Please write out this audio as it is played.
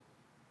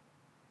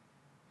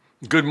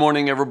Good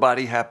morning,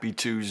 everybody. Happy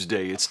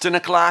Tuesday. It's 10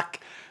 o'clock.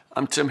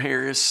 I'm Tim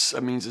Harris.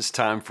 That means it's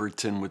time for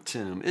 10 with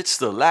Tim. It's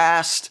the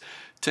last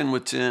 10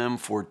 with Tim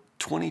for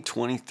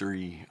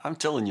 2023. I'm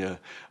telling you,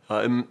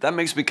 and that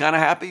makes me kind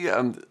of happy.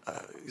 I'm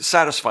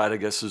satisfied, I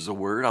guess is the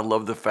word. I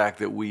love the fact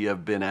that we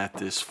have been at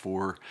this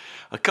for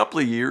a couple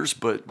of years,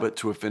 but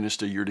to have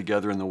finished a year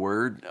together in the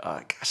Word.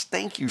 Gosh,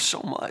 thank you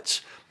so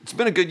much. It's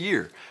been a good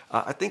year.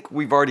 I think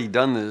we've already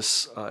done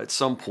this at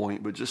some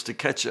point, but just to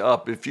catch you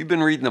up, if you've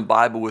been reading the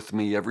Bible with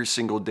me every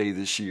single day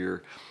this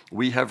year,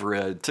 we have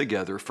read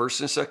together 1st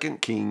and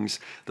 2nd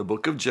Kings, the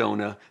book of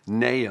Jonah,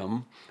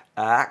 Nahum,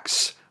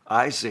 Acts,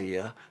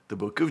 Isaiah, the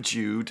book of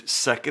Jude,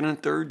 2nd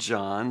and 3rd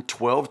John,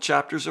 12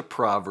 chapters of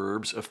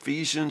Proverbs,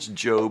 Ephesians,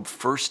 Job,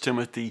 1st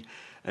Timothy,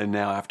 and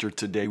now after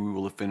today we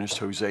will have finished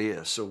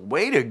Hosea. So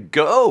way to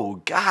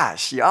go.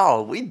 Gosh,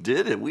 y'all, we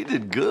did it. We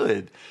did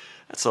good.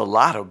 That's a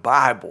lot of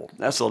Bible.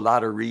 That's a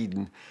lot of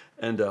reading.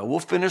 And we'll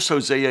finish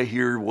Hosea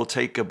here. We'll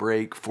take a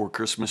break for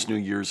Christmas, New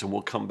Year's, and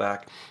we'll come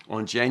back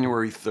on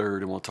January 3rd,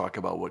 and we'll talk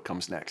about what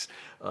comes next.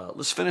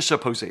 Let's finish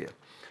up Hosea.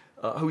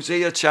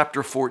 Hosea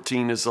chapter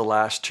 14 is the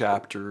last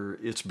chapter.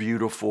 It's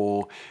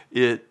beautiful.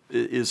 It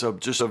is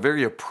just a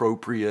very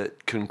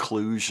appropriate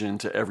conclusion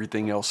to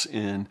everything else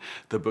in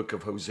the book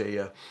of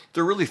Hosea.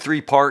 There are really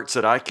three parts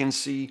that I can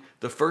see.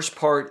 The first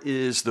part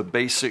is the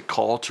basic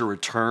call to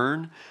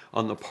return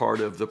on the part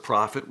of the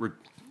prophet.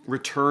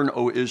 Return,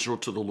 O Israel,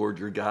 to the Lord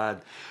your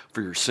God,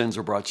 for your sins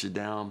have brought you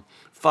down.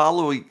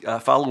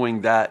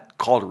 Following that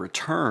call to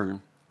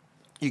return,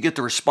 you get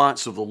the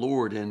response of the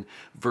Lord in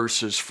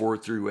verses 4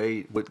 through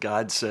 8, what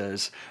God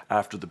says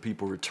after the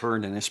people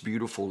return, and it's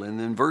beautiful. And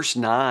then verse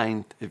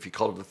 9, if you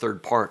call it the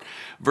third part,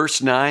 verse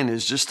 9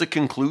 is just the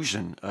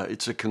conclusion.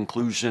 It's a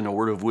conclusion, a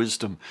word of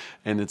wisdom,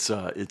 and it's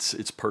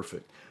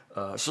perfect.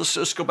 So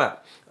let's go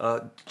back.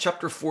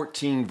 Chapter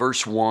 14,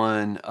 verse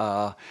 1,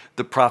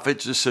 the prophet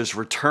just says,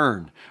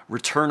 Return,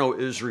 O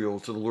Israel,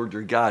 to the Lord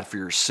your God, for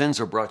your sins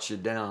have brought you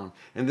down.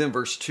 And then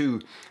verse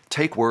 2,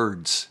 take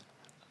words.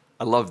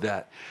 I love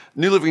that.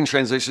 New Living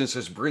Translation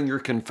says, bring your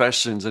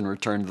confessions and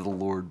return to the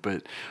Lord.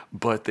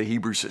 But the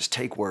Hebrew says,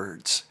 take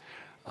words.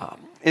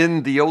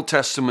 In the Old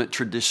Testament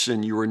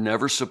tradition, you were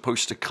never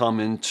supposed to come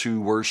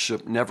into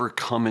worship, never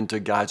come into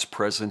God's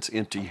presence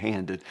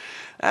empty-handed.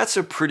 That's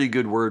a pretty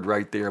good word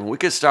right there. I mean, we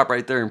could stop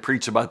right there and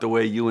preach about the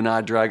way you and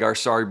I drag our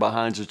sorry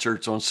behinds to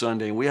church on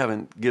Sunday, and we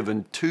haven't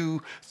given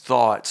two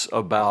thoughts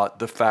about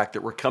the fact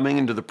that we're coming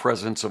into the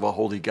presence of a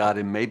holy God,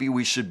 and maybe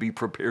we should be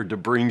prepared to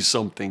bring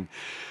something.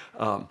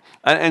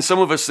 And some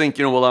of us think,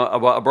 well,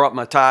 I brought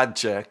my tithe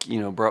check,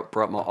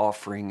 brought my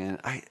offering, and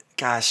I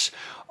guess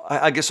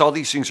all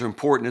these things are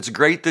important. It's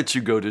great that you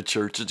go to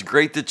church. It's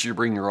great that you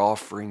bring your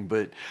offering,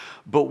 but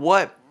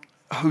what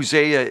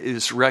Hosea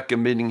is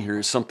recommending here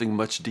is something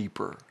much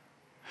deeper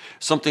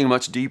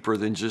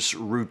than just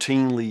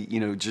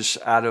routinely, just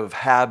out of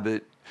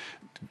habit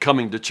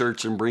coming to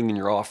church and bringing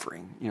your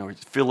offering,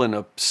 filling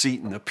a seat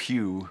in the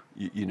pew,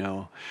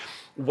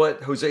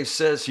 What Hosea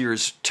says here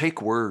is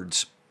take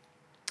words.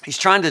 He's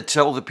trying to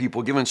tell the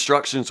people, give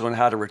instructions on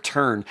how to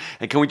return.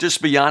 And can we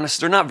just be honest?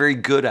 They're not very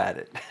good at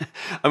it.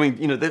 I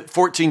mean, the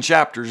 14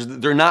 chapters,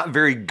 they're not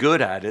very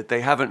good at it.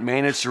 They haven't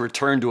managed to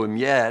return to him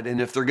yet.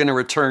 And if they're going to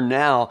return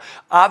now,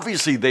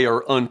 obviously they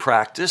are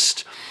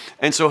unpracticed.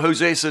 And so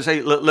Hosea says,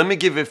 hey, let me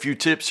give you a few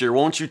tips here.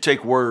 Won't you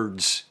take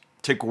words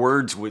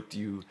with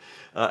you?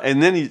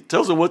 And then he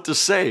tells them what to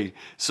say.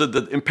 So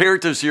the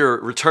imperatives here are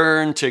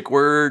return, take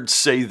words,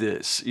 say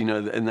this,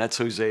 and that's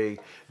Hosea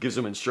gives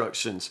them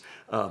instructions.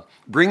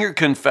 Bring your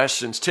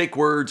confessions, take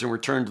words and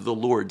return to the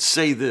Lord.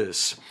 Say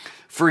this,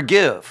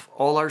 forgive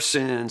all our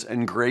sins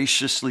and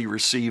graciously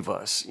receive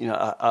us.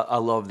 I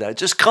love that.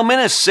 Just come in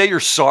and say you're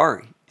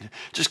sorry.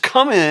 Just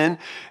come in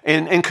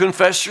and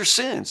confess your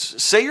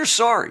sins. Say you're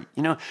sorry.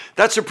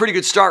 That's a pretty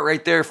good start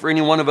right there for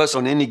any one of us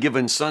on any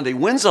given Sunday.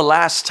 When's the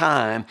last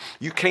time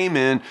you came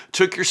in,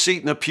 took your seat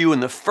in the pew,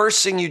 and the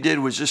first thing you did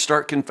was just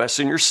start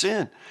confessing your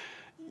sin?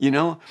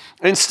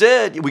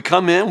 Instead, we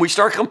come in, we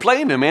start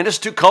complaining, man, it's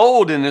too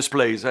cold in this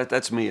place.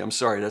 That's me. I'm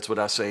sorry. That's what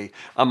I say.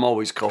 I'm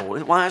always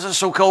cold. Why is it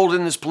so cold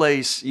in this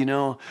place?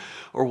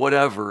 Or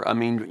whatever. I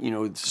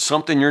mean,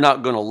 something you're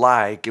not going to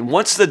like. And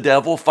once the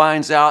devil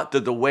finds out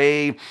that the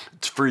way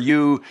for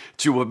you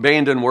to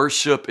abandon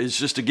worship is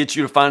just to get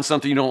you to find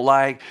something you don't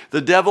like,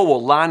 the devil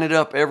will line it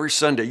up every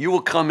Sunday. You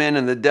will come in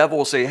and the devil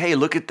will say, hey,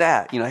 look at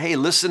that. Hey,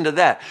 listen to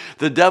that.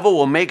 The devil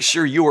will make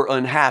sure you are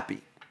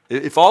unhappy.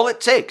 If all it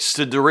takes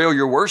to derail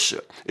your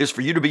worship is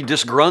for you to be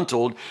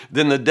disgruntled,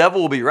 then the devil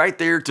will be right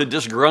there to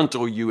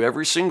disgruntle you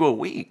every single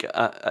week.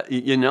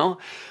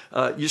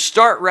 You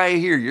start right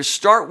here. You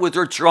start with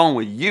what's wrong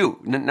with you,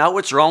 not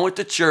what's wrong with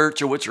the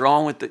church or what's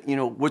wrong with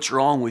what's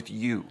wrong with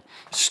you.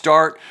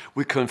 Start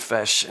with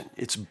confession.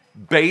 It's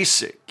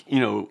basic.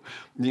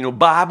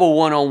 Bible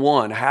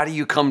 101. How do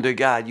you come to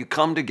God? You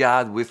come to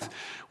God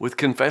with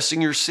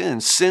confessing your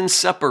sins. Sin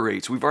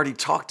separates. We've already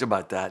talked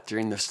about that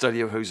during the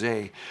study of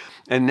Hosea.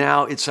 And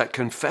now it's that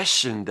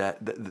confession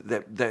that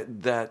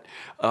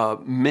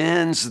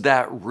mends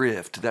that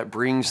rift, that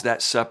brings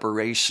that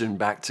separation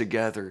back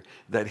together,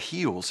 that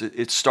heals.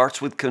 It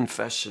starts with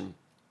confession.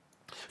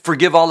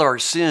 Forgive all our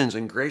sins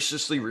and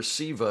graciously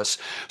receive us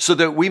so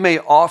that we may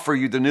offer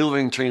you, the New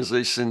Living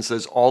Translation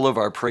says, all of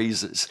our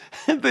praises.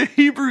 The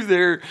Hebrew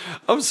there,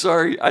 I'm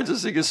sorry, I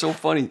just think it's so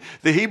funny.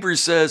 The Hebrew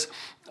says,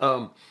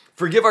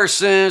 forgive our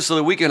sins so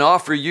that we can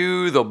offer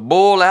you the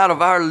bull out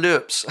of our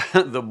lips,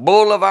 the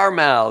bull of our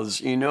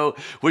mouths,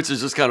 which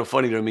is just kind of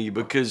funny to me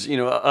because,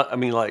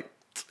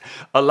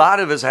 a lot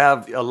of us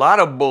have a lot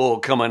of bull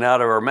coming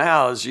out of our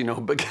mouths,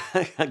 but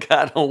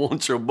God don't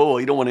want your bull.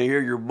 He don't want to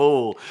hear your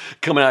bull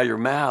coming out of your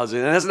mouths.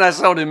 And that's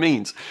not what it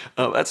means.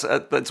 That's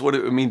what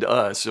it would mean to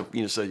us.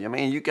 If, say,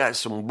 man, you got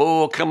some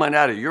bull coming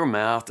out of your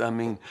mouth.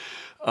 Then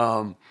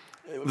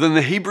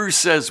the Hebrew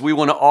says we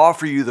want to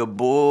offer you the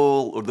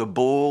bull or the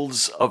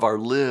bulls of our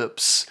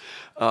lips.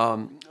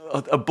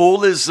 A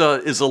bull is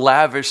a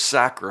lavish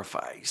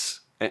sacrifice.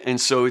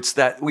 And so it's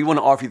that we want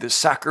to offer you the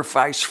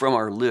sacrifice from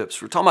our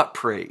lips. We're talking about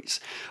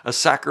praise, a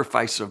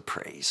sacrifice of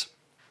praise.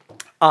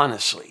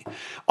 Honestly,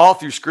 all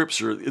through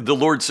Scripture, the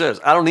Lord says,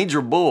 I don't need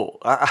your bull.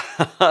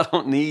 I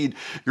don't need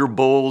your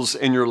bulls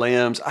and your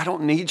lambs. I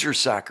don't need your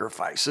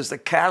sacrifices. The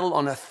cattle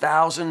on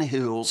 1,000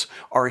 hills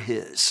are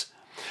His.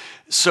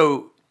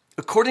 So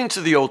according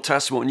to the Old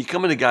Testament, when you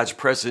come into God's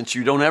presence,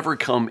 you don't ever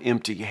come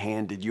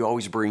empty-handed. You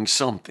always bring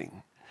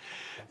something.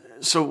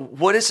 So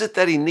what is it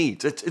that He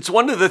needs? It's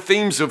one of the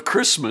themes of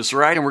Christmas,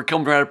 right? And we're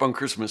coming right up on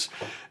Christmas.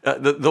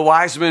 The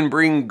wise men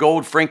bring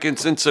gold,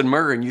 frankincense, and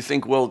myrrh. And you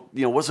think, well,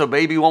 what's a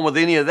baby want with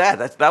any of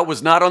that? That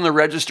was not on the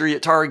registry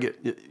at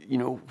Target.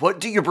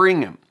 What do you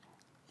bring him?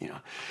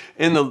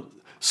 In the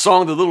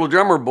song, The Little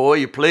Drummer Boy,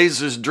 he plays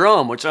his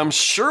drum, which I'm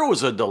sure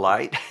was a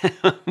delight.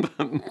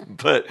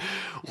 But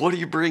what do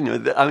you bring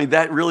him?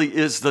 That really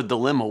is the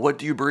dilemma. What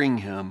do you bring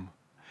him?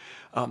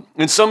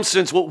 In some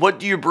sense, what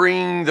do you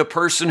bring the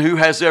person who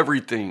has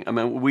everything?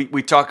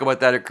 We talk about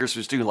that at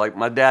Christmas too. Like,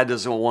 my dad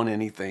doesn't want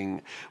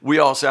anything. We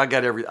all say, I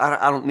got everything.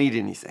 I don't need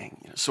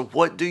anything. So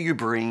what do you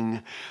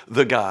bring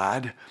the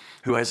God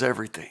who has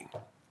everything?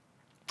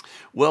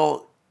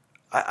 Well,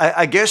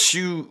 I guess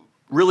you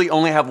really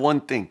only have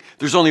one thing.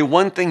 There's only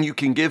one thing you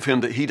can give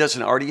Him that He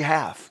doesn't already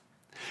have.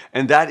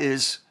 And that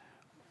is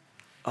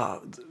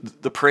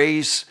the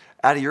praise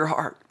out of your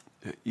heart.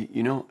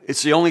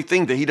 It's the only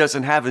thing that He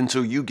doesn't have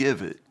until you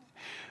give it.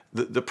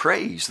 The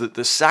praise,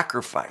 the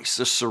sacrifice,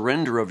 the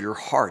surrender of your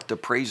heart, the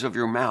praise of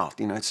your mouth.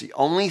 It's the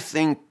only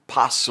thing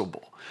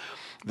possible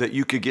that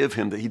you could give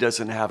Him that He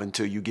doesn't have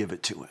until you give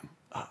it to Him.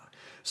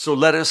 So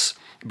let us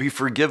be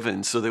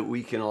forgiven so that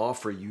we can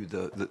offer you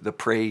the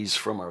praise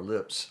from our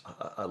lips.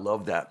 I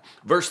love that.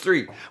 Verse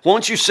 3,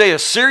 won't you say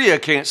Assyria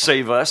can't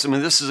save us?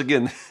 This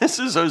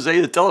is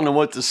Hosea telling them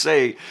what to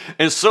say.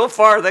 And so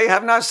far they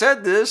have not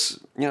said this.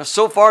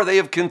 So far they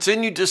have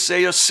continued to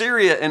say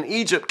Assyria and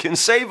Egypt can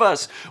save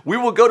us. We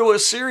will go to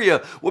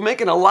Assyria. We'll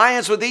make an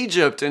alliance with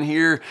Egypt. And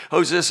here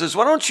Hosea says,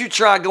 why don't you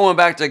try going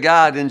back to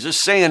God and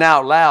just saying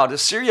out loud,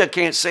 Assyria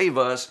can't save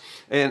us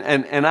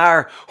and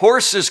our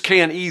horses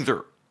can't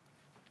either.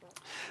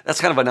 That's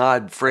kind of an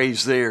odd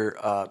phrase there.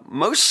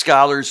 Most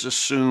scholars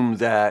assume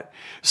that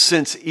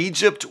since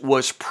Egypt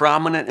was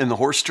prominent in the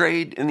horse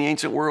trade in the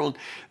ancient world,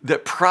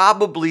 that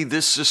probably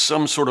this is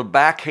some sort of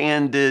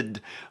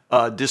backhanded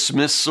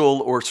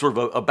dismissal or sort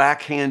of a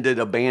backhanded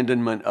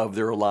abandonment of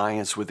their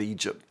alliance with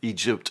Egypt.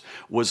 Egypt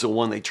was the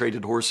one they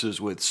traded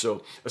horses with.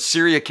 So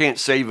Assyria can't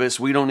save us.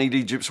 We don't need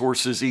Egypt's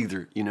horses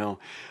either.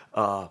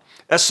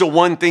 That's the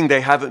one thing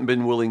they haven't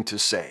been willing to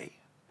say,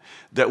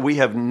 that we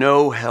have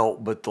no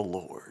help but the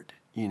Lord.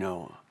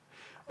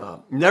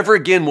 Never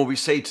again will we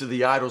say to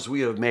the idols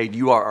we have made,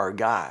 you are our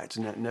gods.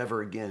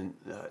 Never again.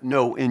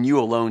 No, in you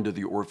alone do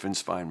the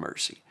orphans find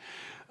mercy.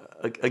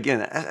 Again,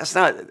 that's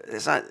not.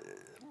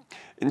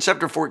 In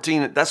chapter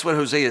 14, that's what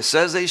Hosea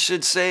says they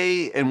should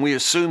say, and we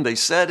assume they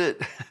said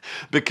it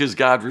because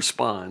God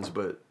responds.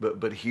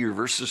 But here,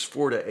 verses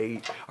 4 to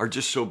 8 are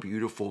just so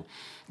beautiful.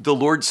 The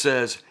Lord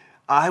says,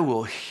 I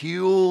will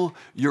heal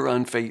your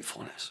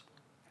unfaithfulness.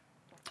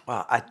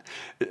 Wow,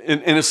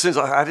 in a sense,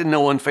 I didn't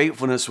know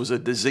unfaithfulness was a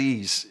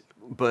disease,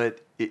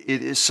 but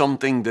it is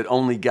something that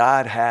only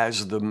God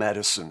has the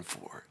medicine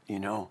for.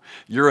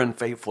 Your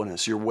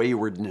unfaithfulness, your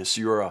waywardness,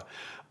 your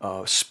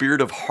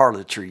spirit of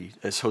harlotry,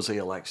 as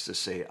Hosea likes to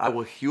say. I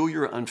will heal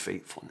your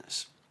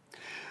unfaithfulness.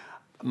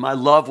 My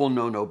love will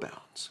know no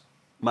bounds.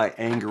 My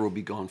anger will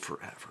be gone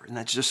forever. And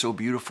that's just so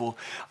beautiful.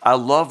 I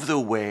love the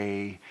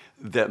way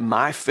that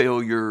my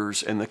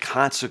failures and the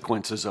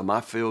consequences of my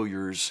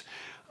failures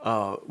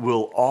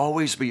will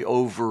always be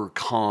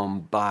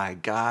overcome by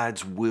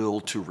God's will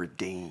to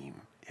redeem,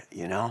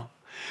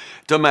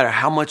 Doesn't matter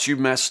how much you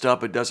messed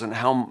up. It doesn't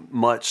how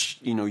much,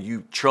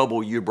 you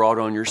trouble you brought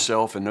on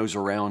yourself and those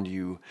around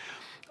you.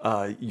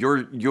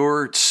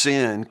 Your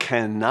sin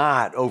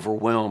cannot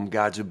overwhelm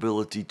God's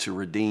ability to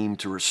redeem,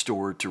 to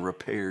restore, to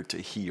repair, to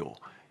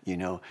heal,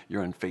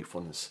 your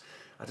unfaithfulness.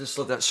 I just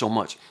love that so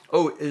much.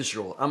 Oh,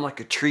 Israel, I'm like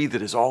a tree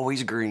that is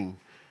always green,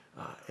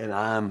 and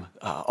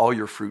all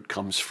your fruit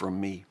comes from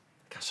me.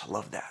 Gosh, I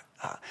love that.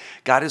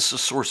 God is the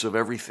source of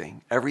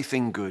everything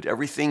good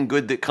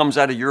that comes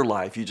out of your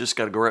life. You just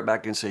got to go right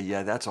back and say,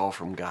 yeah, that's all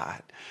from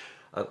God.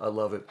 I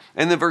love it.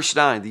 And then verse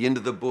 9, the end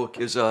of the book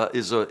is a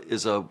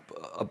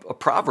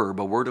proverb,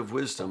 a word of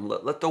wisdom.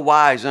 Let the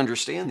wise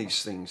understand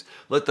these things.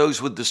 Let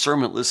those with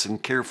discernment listen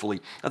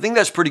carefully. I think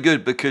that's pretty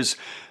good because,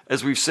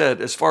 as we've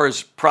said, as far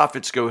as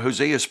prophets go,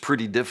 Hosea is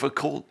pretty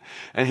difficult.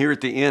 And here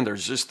at the end,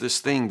 there's just this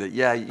thing that,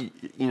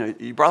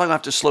 you probably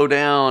have to slow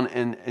down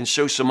and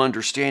show some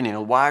understanding.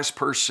 A wise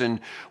person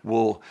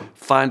will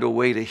find a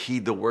way to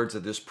heed the words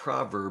of this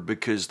proverb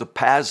because the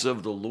paths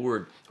of the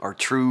Lord are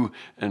true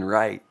and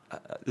right.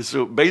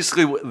 So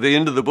basically, the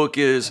end of the book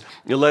is,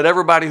 let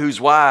everybody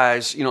who's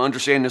wise,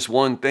 understand this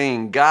one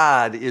thing.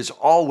 God is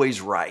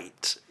always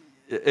right,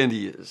 and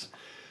He is.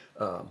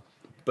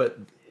 But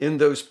in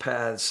those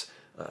paths,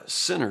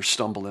 sinners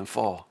stumble and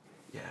fall.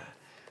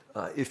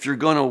 Yeah. If you're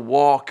going to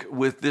walk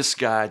with this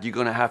guide, you're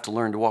going to have to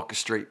learn to walk a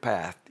straight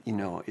path.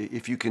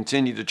 If you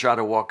continue to try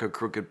to walk a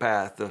crooked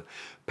path, the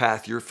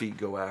path your feet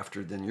go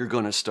after, then you're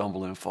going to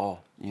stumble and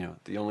fall.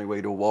 The only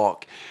way to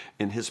walk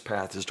in His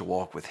path is to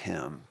walk with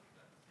Him.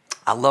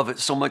 I love it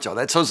so much, y'all.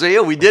 That's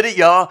Hosea. We did it,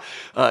 y'all.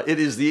 It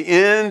is the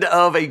end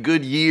of a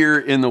good year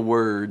in the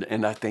Word,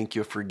 and I thank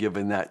you for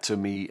giving that to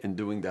me and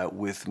doing that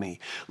with me.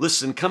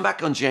 Listen, come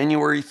back on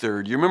January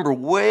 3rd. You remember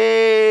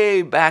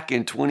way back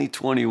in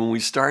 2020 when we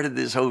started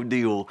this whole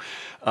deal,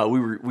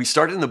 we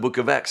started in the book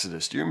of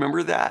Exodus. Do you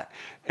remember that?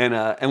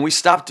 And we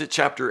stopped at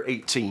chapter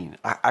 18.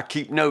 I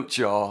keep notes,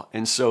 y'all.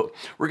 And so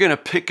we're going to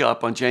pick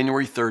up on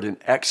January 3rd in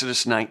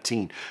Exodus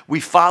 19. We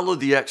followed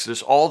the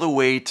Exodus all the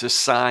way to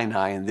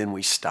Sinai, and then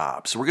we stopped.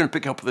 So we're going to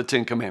pick up with the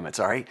 10 Commandments,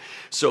 all right?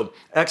 So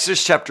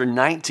Exodus chapter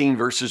 19,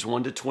 verses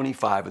 1 to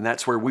 25, and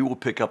that's where we will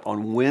pick up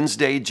on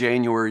Wednesday,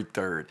 January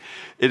 3rd.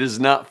 It is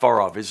not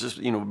far off. It's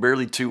just,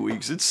 barely 2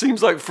 weeks. It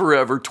seems like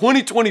forever.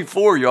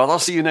 2024, y'all. I'll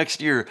see you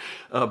next year.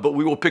 But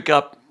we will pick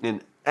up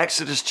in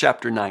Exodus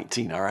chapter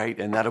 19, all right?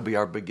 And that'll be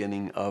our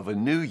beginning of a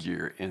new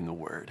year in the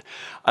Word.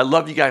 I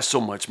love you guys so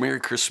much. Merry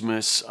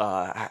Christmas.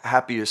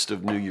 Happiest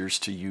of New Year's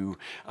to you.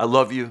 I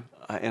love you,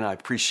 and I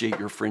appreciate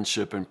your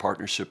friendship and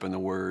partnership in the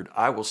Word.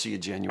 I will see you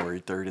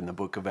January 3rd in the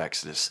book of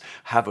Exodus.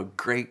 Have a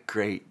great,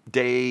 great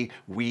day,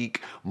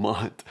 week,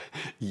 month,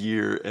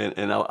 year,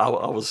 and I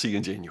will see you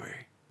in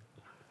January.